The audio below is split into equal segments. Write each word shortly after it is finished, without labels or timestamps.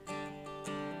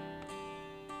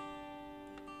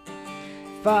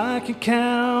If I could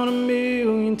count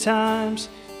 1,000,000 times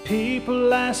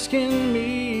people asking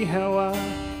me how I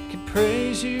could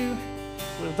praise you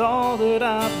with all that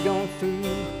I've gone through,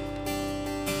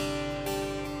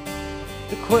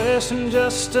 the question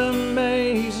just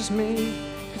amazes me.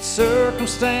 Could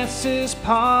circumstances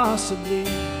possibly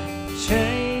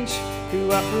change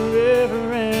who I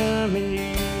forever am in you?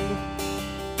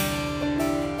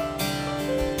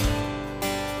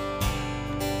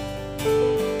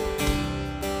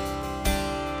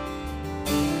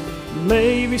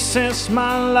 Maybe since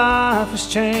my life has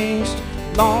changed,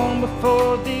 long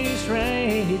before these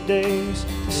rainy days,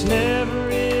 it's never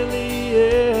really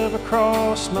ever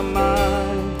crossed my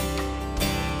mind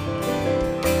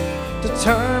to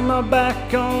turn my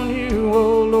back on you,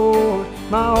 oh Lord,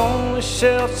 my only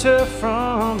shelter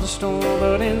from the storm.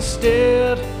 But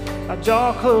instead, I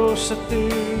draw closer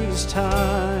through this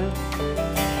time.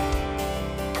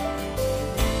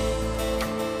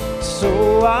 So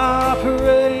I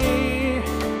pray,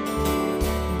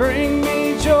 bring me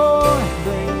joy,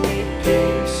 bring me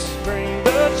peace, bring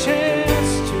the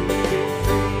chance to be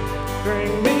free.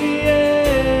 Bring me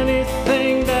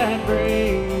anything that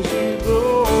brings you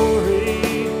glory.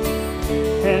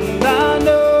 And I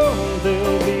know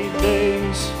there'll be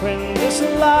days when this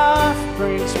life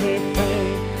brings me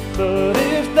pain, but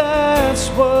if that's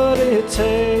what it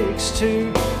takes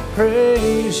to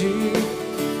praise you,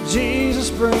 Jesus,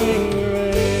 bring rain.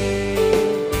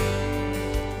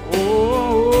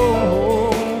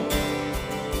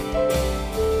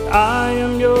 I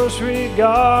am yours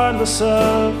regardless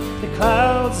of the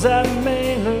clouds that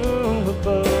may loom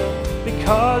above,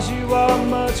 because you are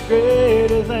much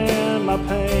greater than my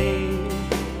pain.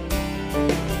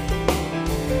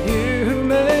 You who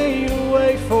made a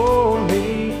way for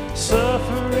me,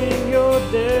 suffering your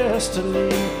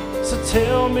destiny. So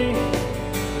tell me,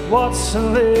 what's a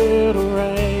little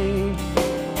rain?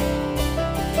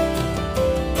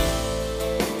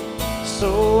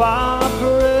 So I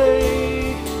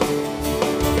pray,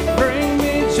 bring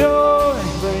me joy,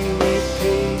 bring me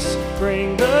peace, bring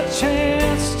the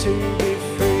chance to be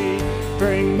free.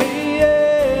 Bring me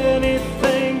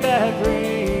anything that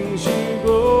brings you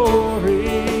glory.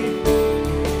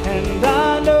 And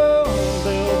I know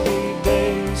there'll be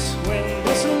days when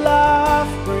this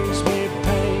life brings me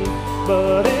pain,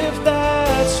 but if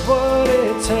that's what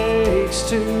it takes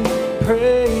to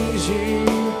praise you,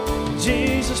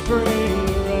 Jesus, bring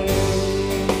rain.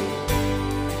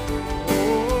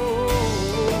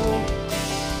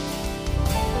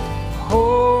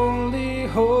 Holy,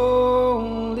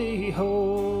 holy,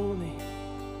 holy.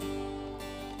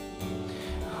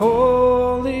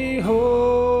 Holy,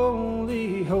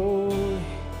 holy, holy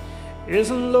is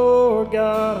the Lord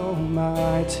God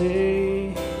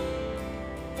Almighty.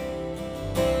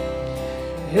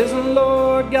 Is the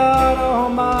Lord God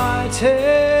Almighty.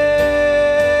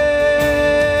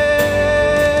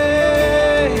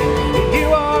 You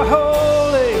are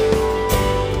holy.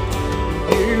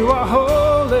 You are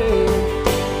holy.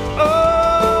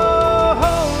 Oh,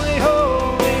 holy,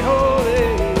 holy, holy.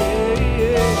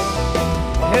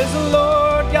 Is the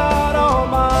Lord God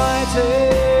Almighty.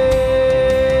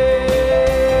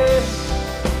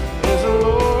 Is the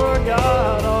Lord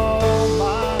God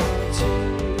Almighty.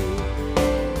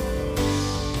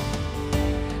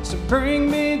 So bring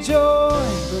me joy,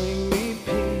 bring me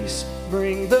peace,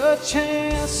 bring the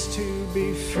chance to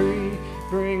be free.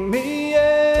 Bring me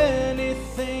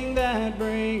anything that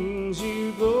brings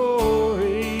you glory.